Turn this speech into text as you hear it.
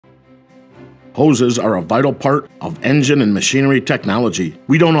Hoses are a vital part of engine and machinery technology.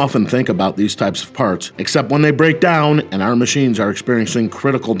 We don't often think about these types of parts, except when they break down and our machines are experiencing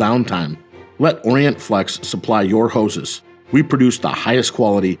critical downtime. Let ORIENTFLEX supply your hoses. We produce the highest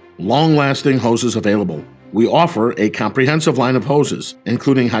quality, long-lasting hoses available. We offer a comprehensive line of hoses,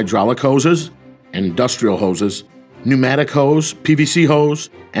 including hydraulic hoses, industrial hoses, pneumatic hose, PVC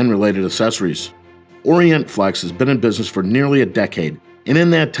hose, and related accessories. ORIENTFLEX has been in business for nearly a decade, and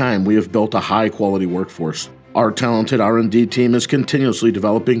in that time we have built a high-quality workforce. Our talented R&D team is continuously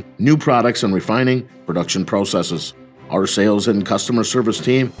developing new products and refining production processes. Our sales and customer service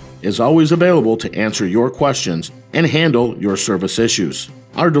team is always available to answer your questions and handle your service issues.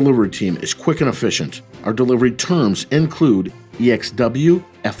 Our delivery team is quick and efficient. Our delivery terms include EXW,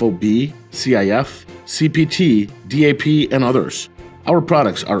 FOB, CIF, CPT, DAP, and others. Our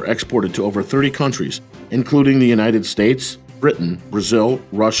products are exported to over 30 countries, including the United States, Britain, Brazil,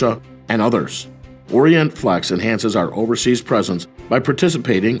 Russia, and others. ORIENTFLEX enhances our overseas presence by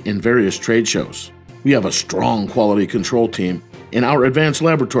participating in various trade shows. We have a strong quality control team. In our advanced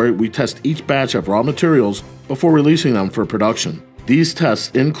laboratory, we test each batch of raw materials before releasing them for production. These tests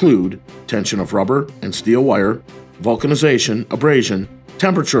include tension of rubber and steel wire, vulcanization, abrasion,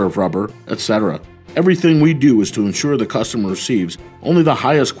 temperature of rubber, etc. Everything we do is to ensure the customer receives only the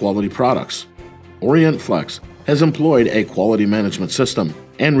highest quality products. ORIENTFLEX has employed a quality management system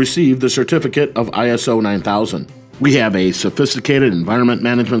and received the certificate of ISO 9000. We have a sophisticated environment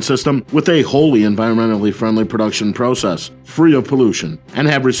management system with a wholly environmentally friendly production process, free of pollution, and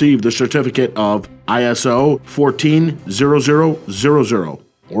have received the certificate of ISO 14000.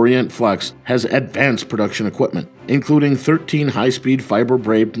 ORIENTFLEX has advanced production equipment, including 13 high-speed fiber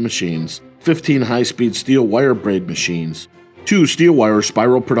braid machines, 15 high-speed steel wire braid machines, 2 steel wire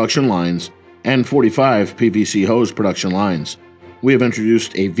spiral production lines, and 45 PVC hose production lines. We have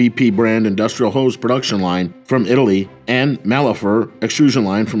introduced a VP brand industrial hose production line from Italy and Malafer extrusion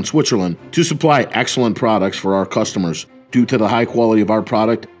line from Switzerland to supply excellent products for our customers. Due to the high quality of our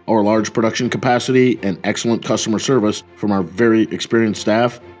product, our large production capacity, and excellent customer service from our very experienced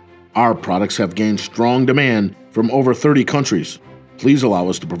staff, our products have gained strong demand from over 30 countries. Please allow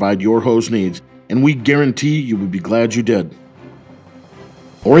us to provide your hose needs, and we guarantee you will be glad you did.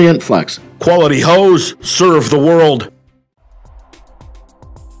 ORIENTFLEX, quality hose, serve the world.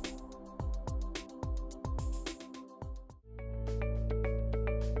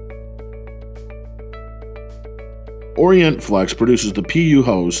 ORIENTFLEX produces the PU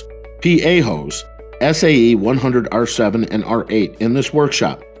hose, PA hose, SAE 100R7 and R8 in this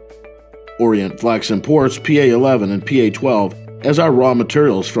workshop. ORIENTFLEX imports PA11 and PA12 as our raw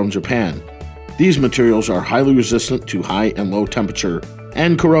materials from Japan. These materials are highly resistant to high and low temperature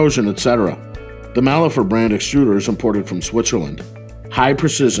and corrosion, etc. The Malafer brand extruder is imported from Switzerland. High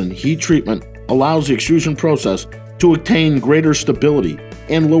precision heat treatment allows the extrusion process to attain greater stability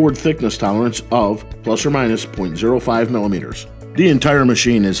and lowered thickness tolerance of plus or minus 0.05 millimeters. The entire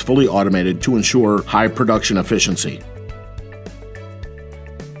machine is fully automated to ensure high production efficiency.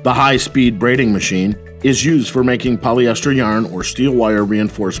 The high-speed braiding machine is used for making polyester yarn or steel wire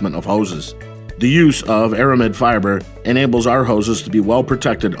reinforcement of hoses. The use of aramid fiber enables our hoses to be well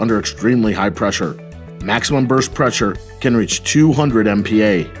protected under extremely high pressure. Maximum burst pressure can reach 200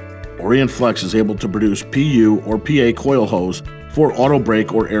 MPa. ORIENTFLEX is able to produce PU or PA coil hose for auto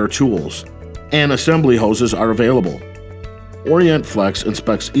brake or air tools, and assembly hoses are available. ORIENTFLEX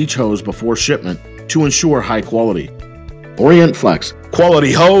inspects each hose before shipment to ensure high quality. ORIENTFLEX,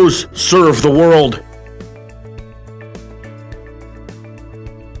 quality hose, serve the world.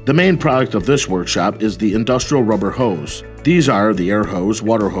 The main product of this workshop is the industrial rubber hose. These are the air hose,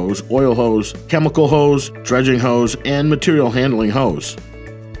 water hose, oil hose, chemical hose, dredging hose, and material handling hose.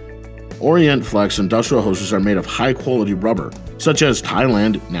 ORIENTFLEX industrial hoses are made of high-quality rubber, such as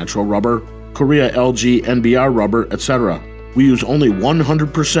Thailand natural rubber, Korea LG NBR rubber, etc. We use only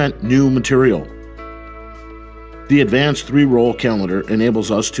 100% new material. The advanced 3-roll calendar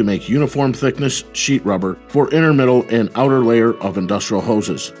enables us to make uniform thickness sheet rubber for inner, middle, and outer layer of industrial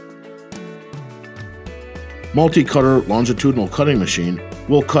hoses. Multi-cutter longitudinal cutting machine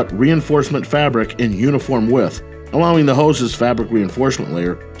will cut reinforcement fabric in uniform width, allowing the hose's fabric reinforcement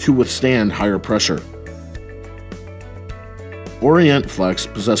layer to withstand higher pressure.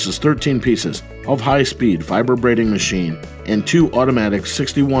 ORIENTFLEX possesses 13 pieces of high-speed fiber braiding machine and 2 automatic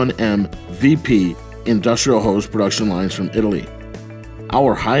 61M VP industrial hose production lines from Italy.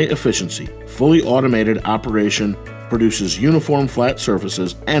 Our high-efficiency, fully automated operation produces uniform flat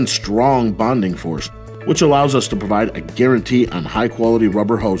surfaces and strong bonding force, which allows us to provide a guarantee on high-quality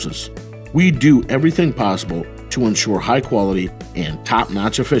rubber hoses. We do everything possible to ensure high quality and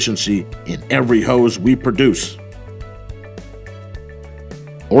top-notch efficiency in every hose we produce.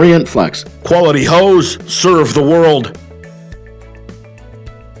 ORIENTFLEX, quality hose, serve the world.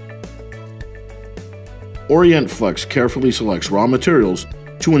 ORIENTFLEX carefully selects raw materials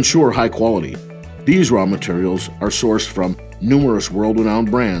to ensure high quality. These raw materials are sourced from numerous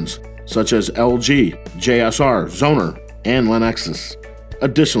world-renowned brands such as LG, JSR, Zoner, and Lenexis.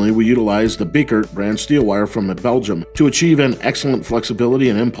 Additionally, we utilize the Beekert brand steel wire from Belgium to achieve an excellent flexibility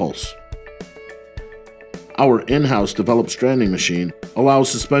and impulse. Our in-house developed stranding machine allows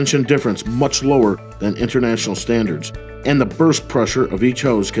suspension difference much lower than international standards, and the burst pressure of each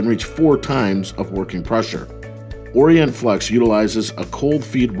hose can reach 4 times of working pressure. ORIENTFLEX utilizes a cold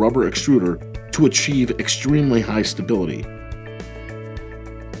feed rubber extruder to achieve extremely high stability.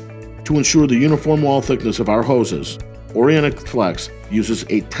 To ensure the uniform wall thickness of our hoses, ORIENTFLEX uses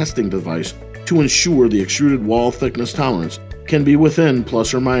a testing device to ensure the extruded wall thickness tolerance can be within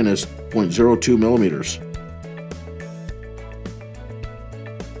plus or minus 0.02 millimeters.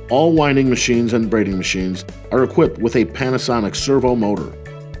 All winding machines and braiding machines are equipped with a Panasonic servo motor.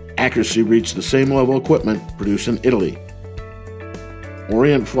 Accuracy reached the same level equipment produced in Italy.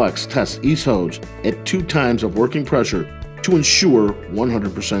 ORIENTFLEX tests each hose at 2 times of working pressure to ensure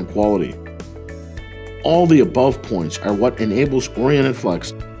 100% quality. All the above points are what enables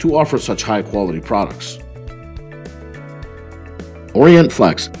ORIENTFLEX to offer such high quality products.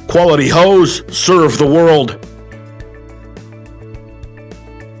 ORIENTFLEX, quality hose, serve the world.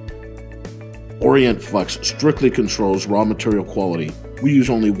 ORIENTFLEX strictly controls raw material quality. We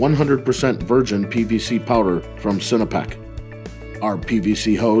use only 100% virgin PVC powder from Sinopec. Our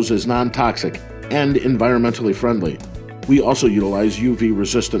PVC hose is non-toxic and environmentally friendly. We also utilize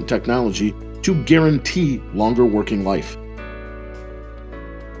UV-resistant technology to guarantee longer working life.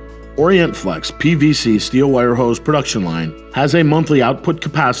 ORIENTFLEX PVC steel wire hose production line has a monthly output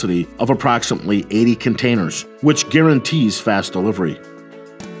capacity of approximately 80 containers, which guarantees fast delivery.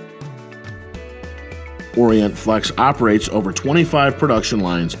 ORIENTFLEX operates over 25 production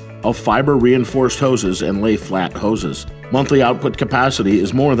lines of fiber-reinforced hoses and lay-flat hoses. Monthly output capacity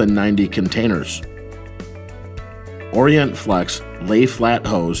is more than 90 containers. ORIENTFLEX lay-flat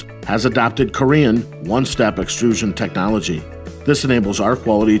hose has adopted Korean one-step extrusion technology. This enables our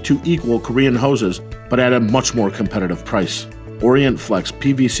quality to equal Korean hoses, but at a much more competitive price. ORIENTFLEX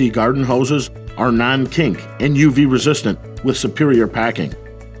PVC garden hoses are non-kink and UV-resistant with superior packing.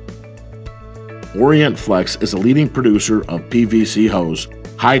 ORIENTFLEX is a leading producer of PVC hose,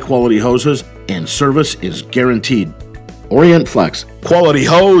 high-quality hoses, and service is guaranteed. ORIENTFLEX, quality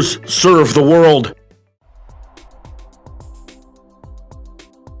hose, serve the world.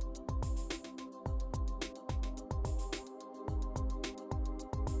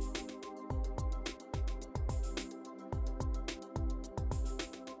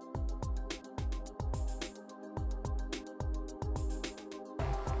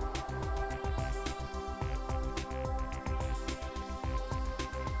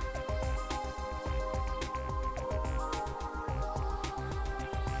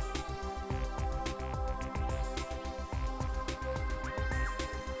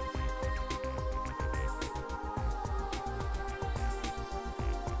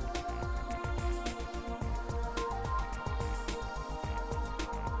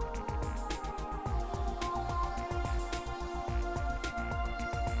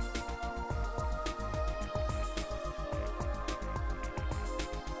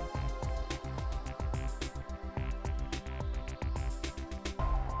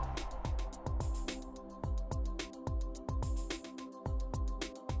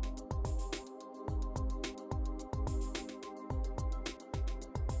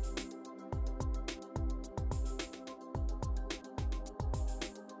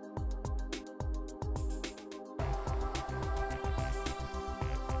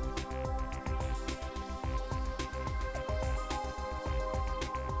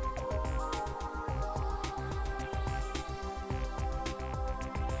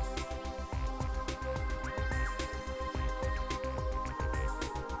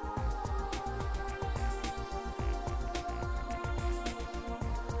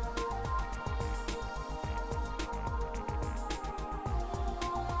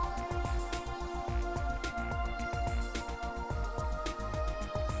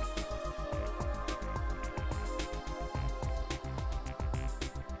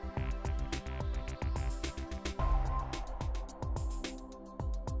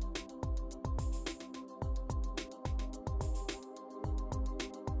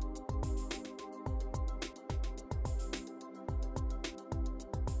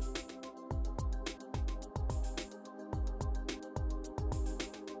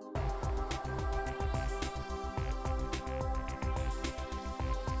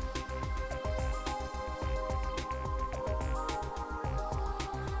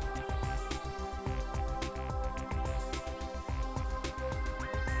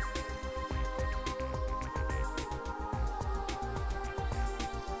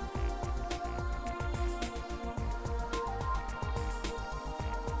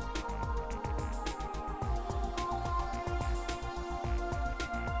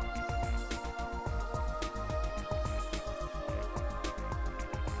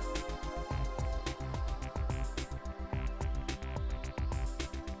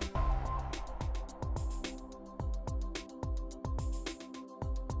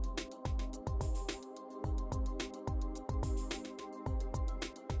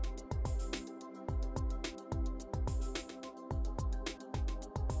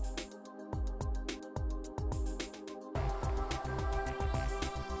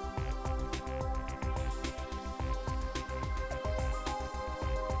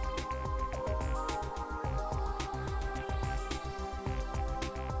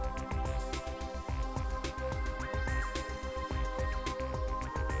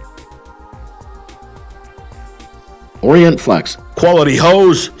 Orient Flex. Quality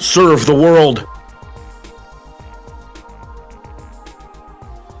hose, serve the world.